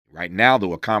Right now,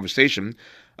 though, a conversation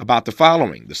about the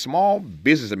following. The Small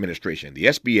Business Administration, the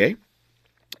SBA,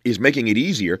 is making it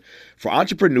easier for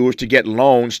entrepreneurs to get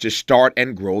loans to start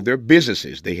and grow their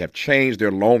businesses. They have changed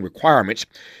their loan requirements,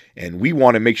 and we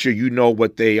want to make sure you know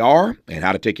what they are and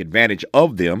how to take advantage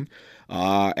of them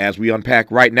as we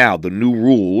unpack right now the new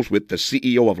rules with the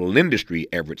CEO of Lendistry,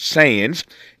 Everett Sands.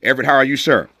 Everett, how are you,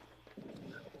 sir?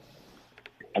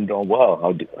 I'm doing well.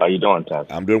 How you doing, Tavis?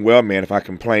 I'm doing well, man. If I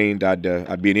complained, I'd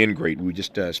be an ingrate. We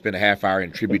just spent a half hour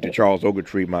in tribute to Charles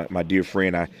Ogletree, my dear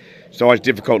friend. It's always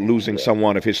difficult losing Yeah,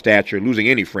 someone of his stature, losing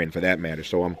any friend for that matter.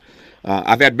 So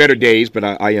I've had better days, but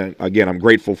again, I'm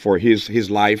grateful for his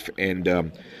life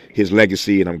and his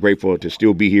legacy, and I'm grateful to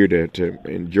still be here to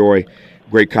enjoy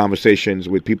great conversations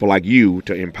with people like you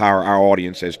to empower our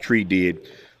audience as Tree did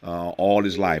all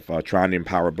his life, trying to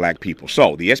empower black people.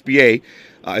 So the SBA,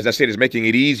 as I said, is making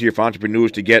it easier for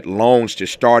entrepreneurs to get loans to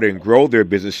start and grow their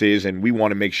businesses, and we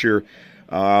want to make sure,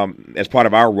 as part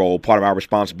of our role, part of our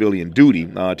responsibility and duty,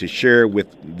 to share with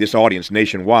this audience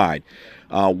nationwide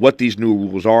what these new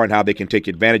rules are and how they can take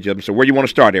advantage of them. So where do you want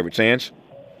to start, Everett Sands?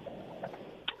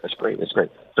 that's great. That's great.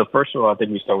 So first of all, I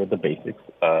think we start with the basics.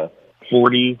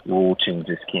 40 rule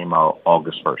changes came out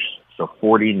August 1st. So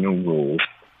 40 new rules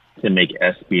to make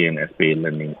SBA and SBA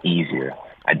lending easier.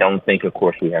 I don't think, of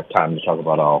course, we have time to talk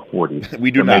about all 40.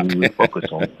 We do So not. maybe we focus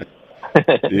on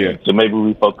Yeah. so maybe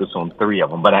we focus on three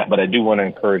of them. But I do want to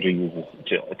encourage you users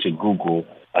to Google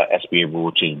SBA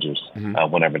rule changes Hmm.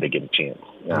 whenever they get a chance.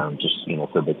 Just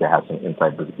so they can have some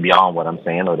insight beyond what I'm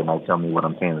saying, or they might tell me what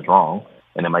I'm saying is wrong,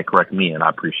 and they might correct me, and I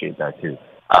appreciate that too.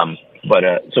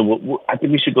 I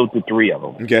think we should go through three of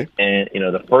them. Okay. And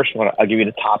the first one, I'll give you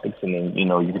the topics, and then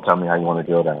you can tell me how you want to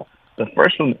drill down. The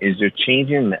first one is they're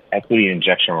changing the equity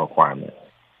injection requirement.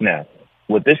 Now,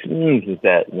 what this means is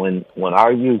that when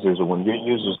our users or when your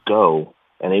users go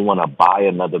and they want to buy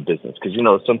another business, because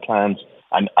sometimes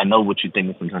I know what you're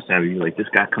thinking sometimes, Savvy. Like, this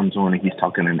guy comes on and he's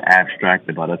talking in abstract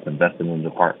about us investing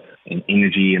in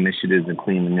energy initiatives and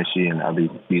clean initiative and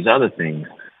these other things.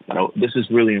 This is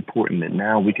really important that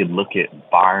now we can look at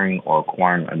buying or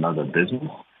acquiring another business.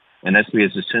 And SBA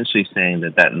is essentially saying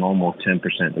that normal 10%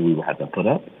 that we would have to put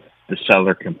up, the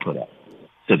seller can put up.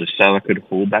 So the seller could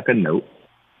hold back a note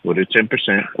with a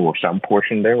 10% or some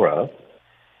portion thereof.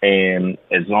 And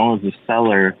as long as the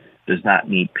seller does not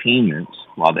need payments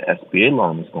while the SBA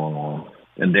loan is going on,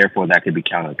 and therefore that could be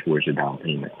counted towards your down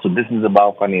payment. So this is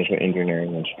about financial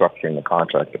engineering and structuring the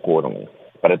contract accordingly.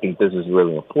 But I think this is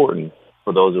really important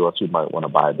for those of us who might want to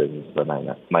buy a business but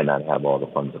might not have all the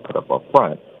funds to put up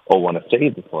front, or want to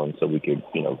save the funds so we could,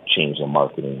 change the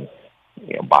marketing,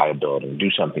 buy a building,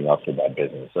 do something else with that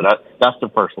business. So that's the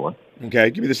first one. Okay.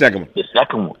 Give me the second one. The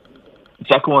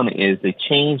second one is they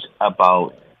changed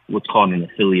about what's called an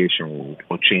affiliation rule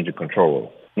or change of control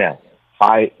rule. Now,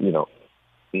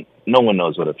 no one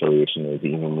knows what affiliation is,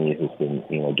 even me who's been,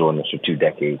 doing this for 2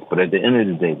 decades. But at the end of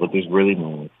the day, what this really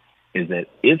means is that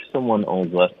if someone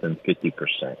owns less than 50%,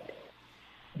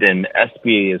 then the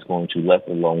SBA is going to let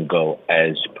the loan go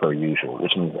as per usual,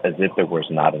 which means as if there was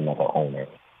not another owner.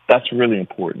 That's really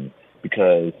important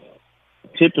because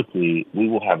typically we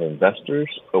will have investors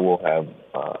or we'll have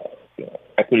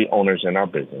equity owners in our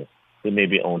business. They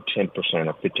maybe own 10%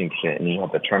 or 15%, and you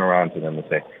have to turn around to them and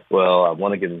say, well, I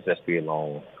want to get this SBA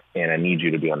loan, and I need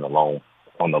you to be on the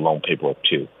loan paperwork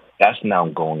too. That's now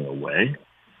going away.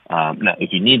 Now,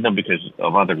 if you need them because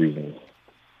of other reasons,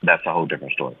 that's a whole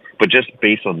different story. But just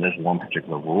based on this one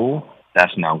particular rule,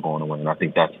 that's now going away, and I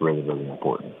think that's really, really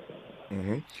important.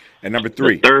 Hmm. And number The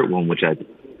three. third one,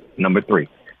 number three,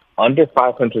 under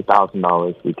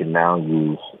 $500,000, we can now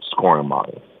use scoring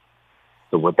models.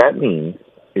 So what that means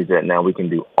is that now we can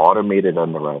do automated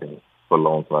underwriting for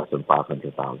loans less than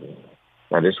 $500,000.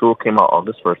 Now, this rule came out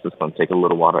August 1st. It's going to take a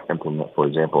little while to implement. For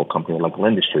example, a company like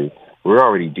Lendistry, we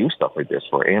already do stuff like this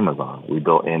for Amazon. We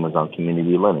built Amazon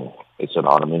Community Lending. It's an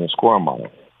automated scoring model.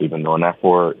 We've been doing that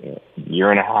for a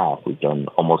year and a half. We've done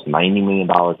almost $90 million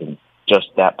in just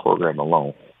that program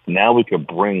alone. Now we could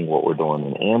bring what we're doing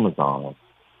in Amazon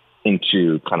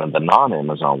into kind of the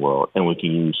non-Amazon world, and we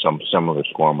can use some similar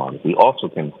scoring models. We also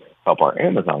can help our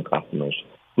Amazon customers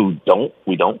who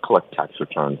we don't collect tax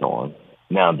returns on.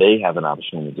 Now they have an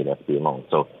opportunity to get FBA loans.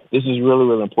 So this is really,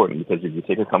 really important because if you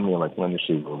take a company like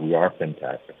Lendistry, where we are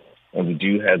fintech, and we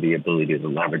do have the ability to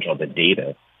leverage all the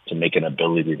data to make an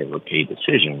ability to repay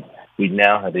decision, we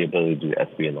now have the ability to do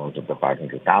FBA loans up to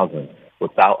 $500,000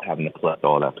 without having to collect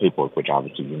all that paperwork, which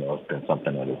obviously has been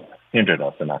something that has hindered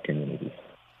us in our community.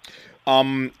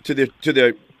 To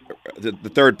the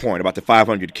third point about the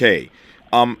 500K.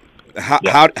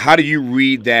 Yeah. How do you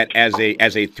read that as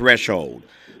a threshold?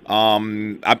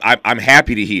 I'm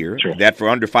happy to hear Sure. that for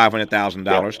under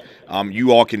 $500,000, Yep.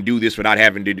 you all can do this without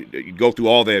having to go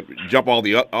through jump all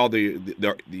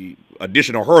the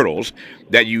additional hurdles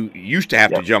that you used to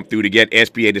have to Yep. jump through to get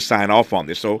SBA to sign off on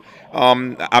this. So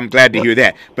I'm glad to Yep. hear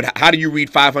that. But how do you read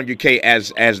 500K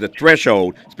as the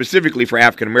threshold specifically for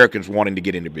African Americans wanting to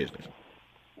get into business?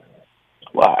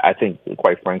 Well, I think,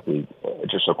 quite frankly,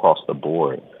 just across the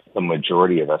board, the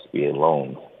majority of SBA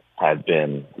loans have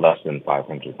been less than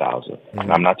 500,000.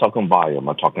 And I'm not talking volume;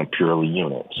 I'm talking purely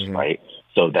units, right?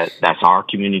 So that's our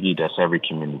community, that's every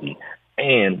community.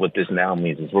 And what this now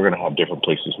means is we're going to have different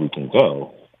places we can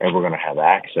go, and we're going to have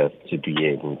access to be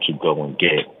able to go and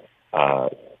get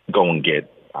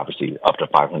obviously up to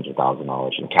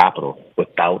 $500,000 in capital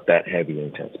without that heavy,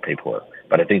 intense paperwork.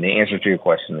 But I think the answer to your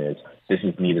question is this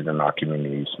is needed in our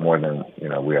communities more than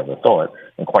we ever thought.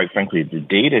 And quite frankly, the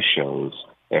data shows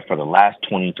that for the last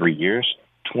 23 years,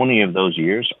 20 of those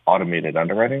years, automated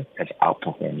underwriting has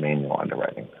outperformed manual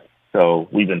underwriting. So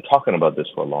we've been talking about this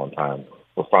for a long time.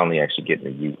 We're finally actually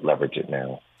getting to leverage it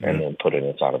now and then put it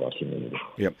inside of our community.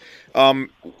 Yep.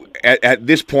 At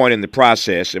this point in the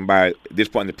process, and by this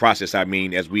point in the process, I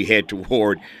mean as we head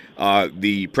toward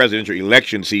the presidential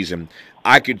election season,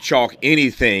 I could chalk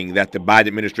anything that the Biden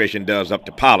administration does up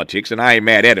to politics, and I ain't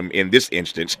mad at them in this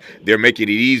instance. They're making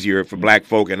it easier for black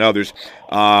folk and others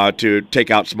to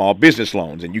take out small business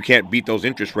loans, and you can't beat those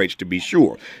interest rates to be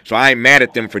sure. So I ain't mad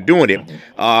at them for doing it.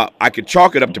 I could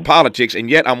chalk it up to politics, and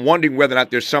yet I'm wondering whether or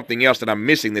not there's something else that I'm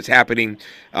missing that's happening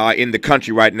in the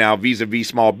country right now vis-a-vis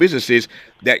small businesses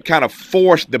that kind of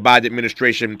forced the Biden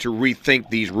administration to rethink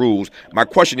these rules. My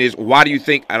question is, why do you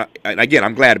think, and again,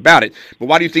 I'm glad about it, but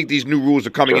why do you think these new rules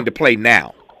are coming into play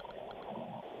now?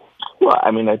 Well, I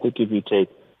mean, I think if you take,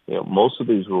 most of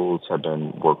these rules have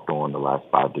been worked on the last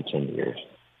 5 to 10 years.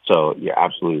 So you're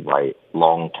absolutely right,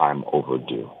 long time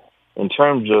overdue. In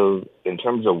terms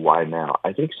of why now,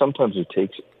 I think sometimes it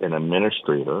takes an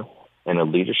administrator and a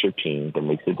leadership team that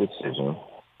makes a decision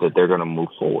that they're going to move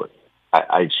forward.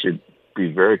 I should be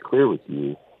very clear with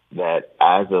you that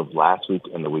as of last week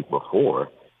and the week before,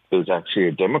 there was actually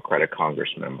a Democratic Congress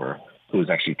member who was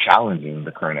actually challenging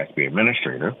the current SBA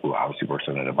administrator, who obviously works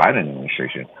under the Biden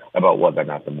administration, about whether or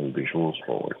not to move these rules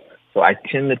forward. So I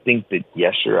tend to think that,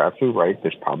 yes, you're absolutely right.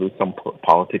 There's probably some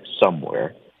politics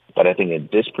somewhere. But I think in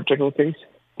this particular case,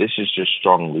 this is just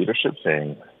strong leadership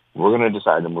saying, we're going to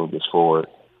decide to move this forward.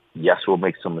 Yes, we'll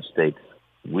make some mistakes.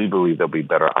 We believe there'll be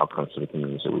better outcomes for the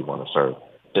communities that we want to serve,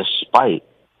 despite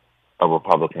a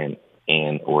Republican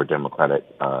or Democratic,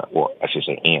 or I should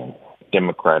say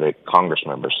Democratic Congress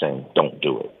members saying, don't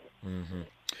do it. Mm-hmm.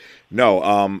 No,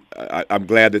 I'm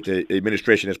glad that the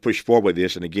administration has pushed forward with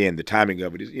this, and again, the timing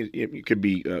of it could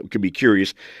be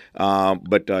curious,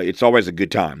 but it's always a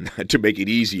good time to make it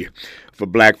easier for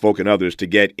black folk and others to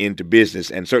get into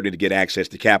business, and certainly to get access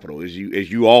to capital. As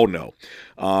you all know,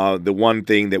 the one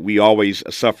thing that we always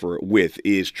suffer with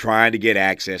is trying to get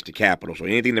access to capital. So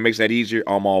anything that makes that easier,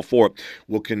 I'm all for it.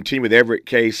 We'll continue with Everett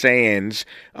Sands,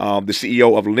 the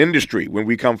CEO of Lendistry, when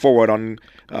we come forward on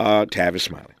Tavis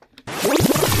Smiley.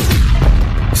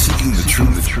 Seeking the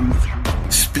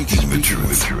truth, speaking the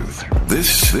truth.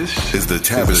 This is the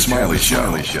Tavis Smiley Show.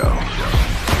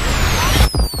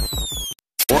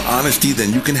 More honesty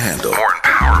than you can handle. More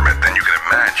empowerment than you can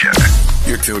imagine.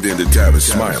 You're tuned in to Tavis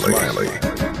Smiley.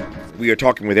 We are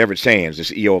talking with Everett Sands, the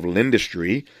CEO of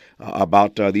Lendistry,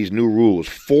 about these new rules,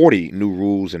 40 new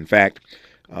rules, in fact,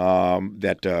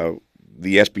 that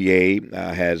the SBA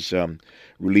has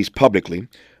released publicly.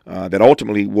 That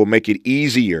ultimately will make it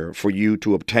easier for you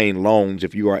to obtain loans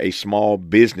if you are a small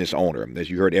business owner. As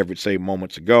you heard Everett say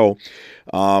moments ago,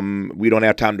 we don't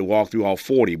have time to walk through all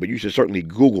 40, but you should certainly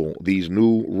Google these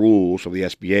new rules of the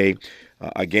SBA.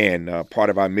 Again, part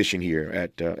of our mission here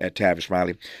at Tavis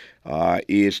Smiley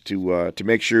is to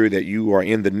make sure that you are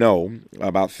in the know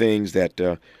about things that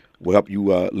will help you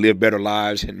live better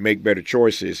lives and make better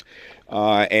choices.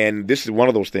 And this is one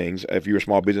of those things, if you're a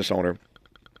small business owner,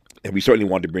 and we certainly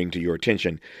want to bring to your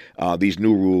attention these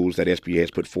new rules that SBA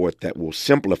has put forth that will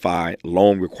simplify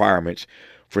loan requirements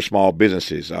for small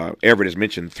businesses. Everett has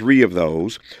mentioned 3 of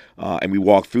those, and we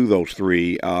walked through those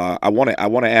 3. I want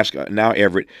to ask now,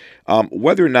 Everett,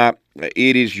 whether or not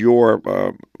it is your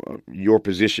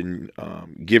position,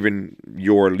 given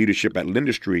your leadership at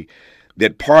Lendistry,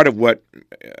 that part of what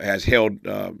has held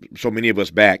so many of us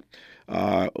back,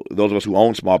 those of us who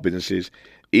own small businesses,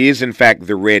 is in fact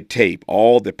the red tape,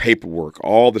 all the paperwork,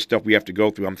 all the stuff we have to go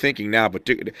through. I'm thinking now,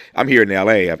 particularly, I'm here in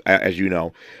L.A., as you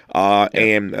know,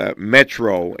 and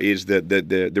Metro is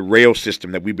the rail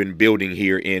system that we've been building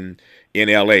here in in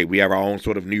LA. We have our own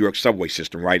sort of New York subway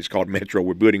system, right? It's called Metro.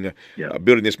 We're building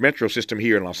building this Metro system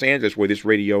here in Los Angeles, where this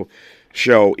radio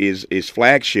show is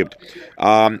flagshipped.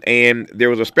 And there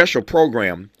was a special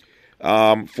program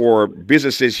for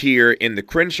businesses here in the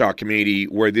Crenshaw community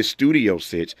where this studio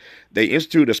sits. They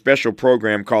instituted a special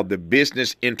program called the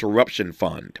Business Interruption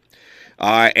Fund.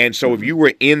 And so if you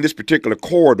were in this particular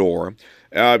corridor,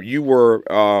 you were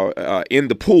in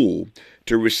the pool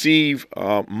to receive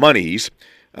monies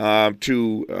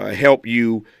to help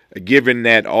you, given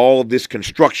that all this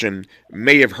construction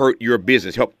may have hurt your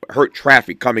business, hurt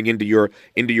traffic coming into your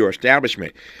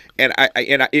establishment. And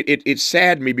it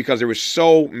saddened me because there were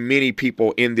so many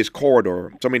people in this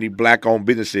corridor, so many black-owned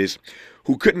businesses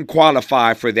who couldn't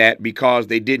qualify for that because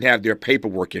they didn't have their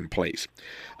paperwork in place.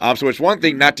 So it's one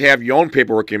thing not to have your own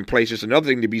paperwork in place. It's another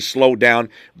thing to be slowed down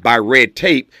by red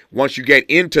tape once you get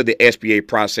into the SBA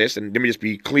process. And let me just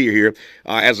be clear here.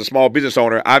 As a small business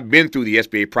owner, I've been through the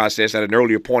SBA process at an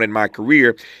earlier point in my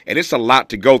career, and it's a lot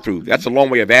to go through. That's a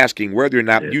long way of asking whether or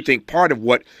not you think part of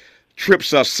what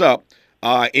trips us up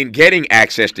in getting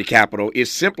access to capital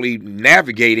is simply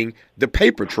navigating the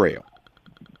paper trail.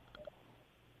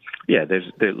 Yeah,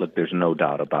 there's no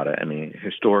doubt about it. I mean,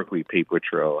 historically, paper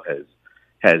trail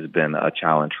has been a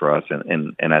challenge for us,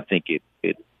 and I think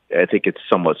it's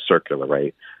somewhat circular,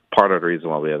 right? Part of the reason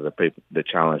why we have the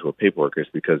challenge with paperwork is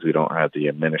because we don't have the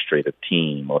administrative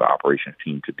team or the operations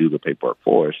team to do the paperwork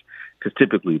for us, because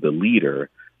typically the leader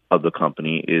of the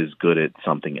company is good at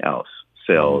something else,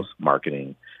 sales,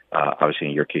 marketing, obviously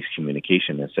in your case,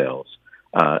 communication and sales.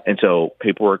 And so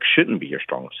paperwork shouldn't be your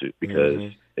strong suit,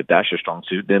 because if that's your strong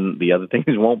suit, then the other things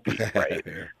won't be, right?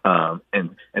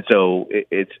 And so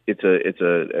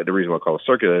the reason why I call it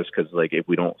circular is because, like, if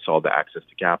we don't solve the access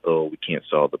to capital, we can't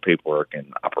solve the paperwork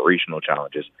and operational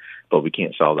challenges, but we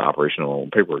can't solve the operational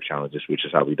and paperwork challenges, which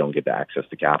is how we don't get the access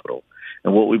to capital.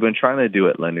 And what we've been trying to do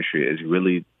at Lendistry is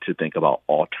really to think about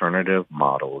alternative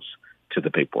models to the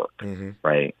paperwork,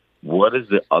 right? What is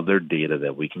the other data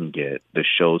that we can get that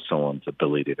shows someone's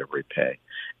ability to repay?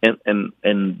 And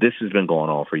this has been going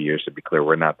on for years, to be clear.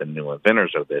 We're not the new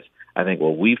inventors of this. I think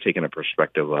what we've taken a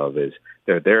perspective of is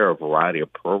there are a variety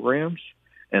of programs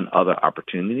and other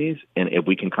opportunities, and if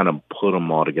we can kind of put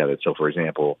them all together. So, for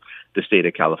example, the state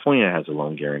of California has a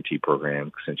loan guarantee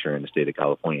program. Since you're in the state of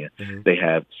California, they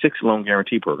have 6 loan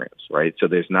guarantee programs, right? So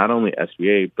there's not only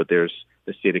SBA, but there's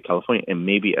the state of California, and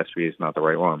maybe SBA is not the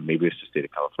right one. Maybe it's the state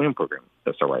of California program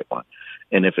that's the right one.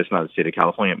 And if it's not the state of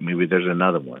California, maybe there's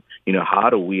another one. You know, how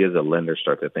do we as a lender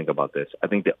start to think about this? I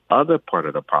think the other part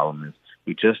of the problem is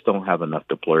we just don't have enough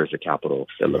deployers of capital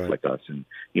that look like us. And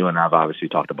you and I have obviously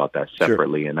talked about that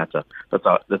separately, and that's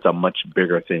a much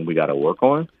bigger thing we got to work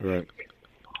on. Right.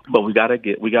 But we got to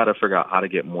figure out how to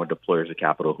get more deployers of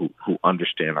capital who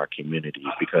understand our community,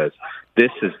 because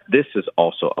this is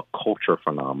also a culture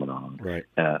phenomenon. Right.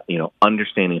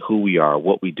 Understanding who we are,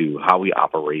 what we do, how we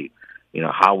operate.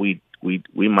 How we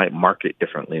might market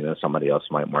differently than somebody else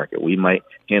might market. We might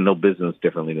handle business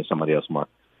differently than somebody else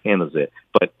handles it.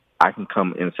 But I can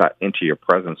come into your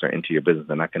presence or into your business,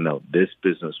 and I can know this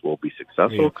business will be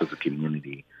successful because the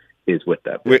community is with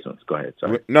that business. Go ahead.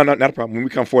 Sorry. No, not a problem. When we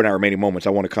come forward in our remaining moments,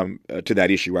 I want to come to that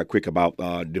issue right quick about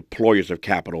deployers of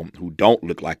capital who don't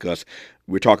look like us.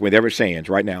 We're talking with Everett Sands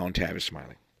right now on Tavis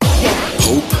Smiley.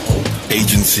 Hope,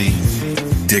 agency,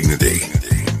 dignity.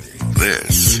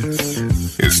 This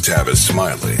is Tavis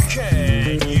Smiley.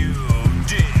 Can you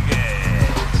dig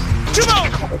it? Come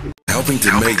on! Helping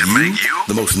to make you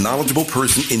the most knowledgeable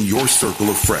person in your circle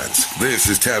of friends. This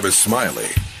is Tavis Smiley.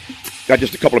 Got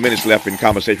just a couple of minutes left in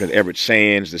conversation with Everett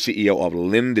Sands, the CEO of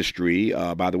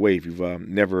Lendistry. By the way, if you've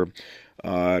never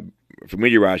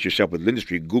familiarized yourself with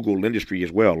Lendistry, Google Lendistry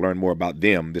as well. Learn more about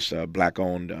them, this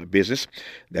black-owned business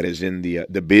that is in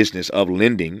the business of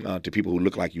lending to people who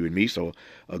look like you and me. So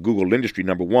Google Lendistry,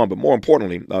 number one. But more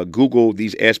importantly, Google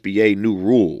these SBA new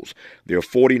rules. There are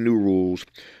 40 new rules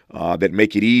that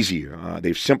make it easier.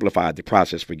 They've simplified the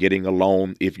process for getting a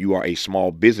loan if you are a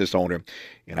small business owner.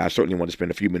 And I certainly want to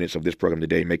spend a few minutes of this program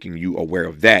today making you aware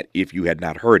of that if you had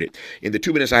not heard it. In the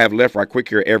 2 minutes I have left right quick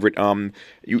here, Everett,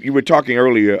 you were talking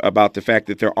earlier about the fact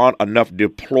that there aren't enough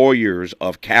deployers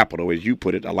of capital, as you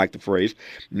put it. I like the phrase.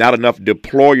 Not enough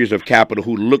deployers of capital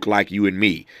who look like you and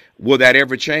me. Will that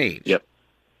ever change? Yep.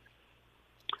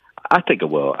 I think it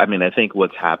will. I mean, I think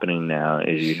what's happening now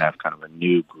is you have kind of a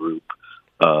new group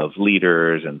of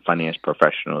leaders and finance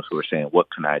professionals who are saying,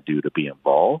 what can I do to be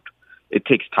involved? It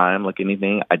takes time, like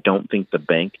anything. I don't think the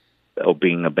bank, or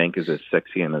being a bank, is as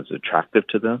sexy and as attractive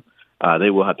to them. They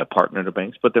will have to partner the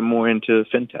banks, but they're more into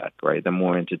fintech, right? They're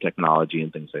more into technology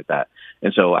and things like that.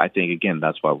 And so I think, again,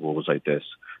 that's why rules like this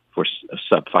for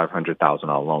sub $500,000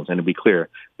 loans. And to be clear,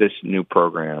 this new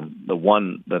program, the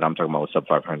one that I'm talking about with sub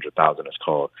 500,000, is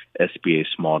called SBA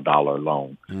Small Dollar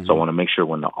Loan. Mm-hmm. So I want to make sure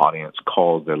when the audience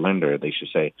calls their lender, they should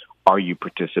say, "Are you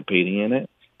participating in it?"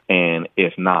 And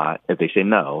if not, if they say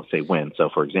no, say when. So,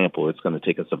 for example, it's going to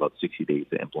take us about 60 days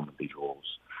to implement these rules.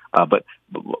 But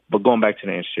going back to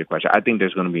the answer to your question, I think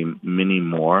there's going to be many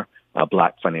more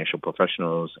Black financial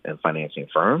professionals and financing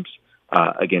firms.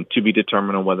 Again, to be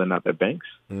determined on whether or not they're banks.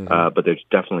 Mm-hmm. But there's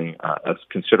definitely a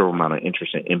considerable amount of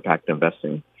interest in impact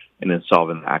investing and in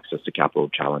solving the access to capital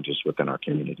challenges within our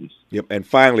communities. Yep. And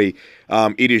finally,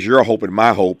 it is your hope and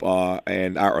my hope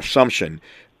and our assumption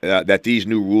that these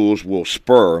new rules will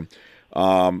spur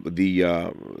the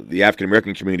African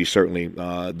American community, certainly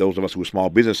those of us who are small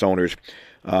business owners,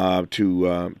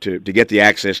 to get the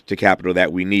access to capital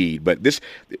that we need. But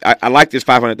I like this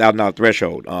 $500,000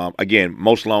 threshold. Again,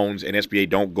 most loans in SBA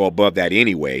don't go above that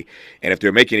anyway. And if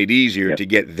they're making it easier to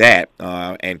get that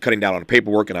and cutting down on the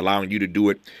paperwork and allowing you to do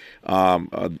it in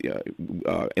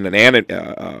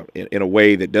a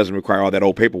way that doesn't require all that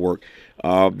old paperwork,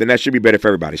 then that should be better for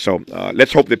everybody. So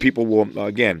let's hope that people will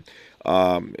again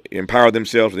empower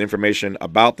themselves with information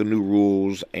about the new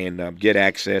rules and get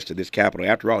access to this capital.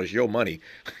 After all, it's your money.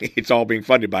 It's all being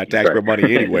funded by taxpayer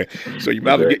money anyway. So you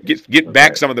might as well get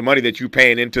back some of the money that you're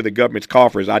paying into the government's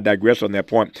coffers. I digress on that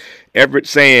point. Everett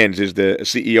Sands is the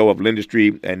CEO of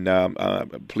Lendistry, and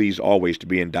please always to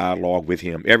be in dialogue with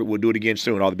him. Everett, we'll do it again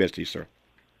soon. All the best to you, sir.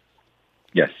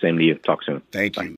 Yes, same to you. Talk soon. Thank Bye. you.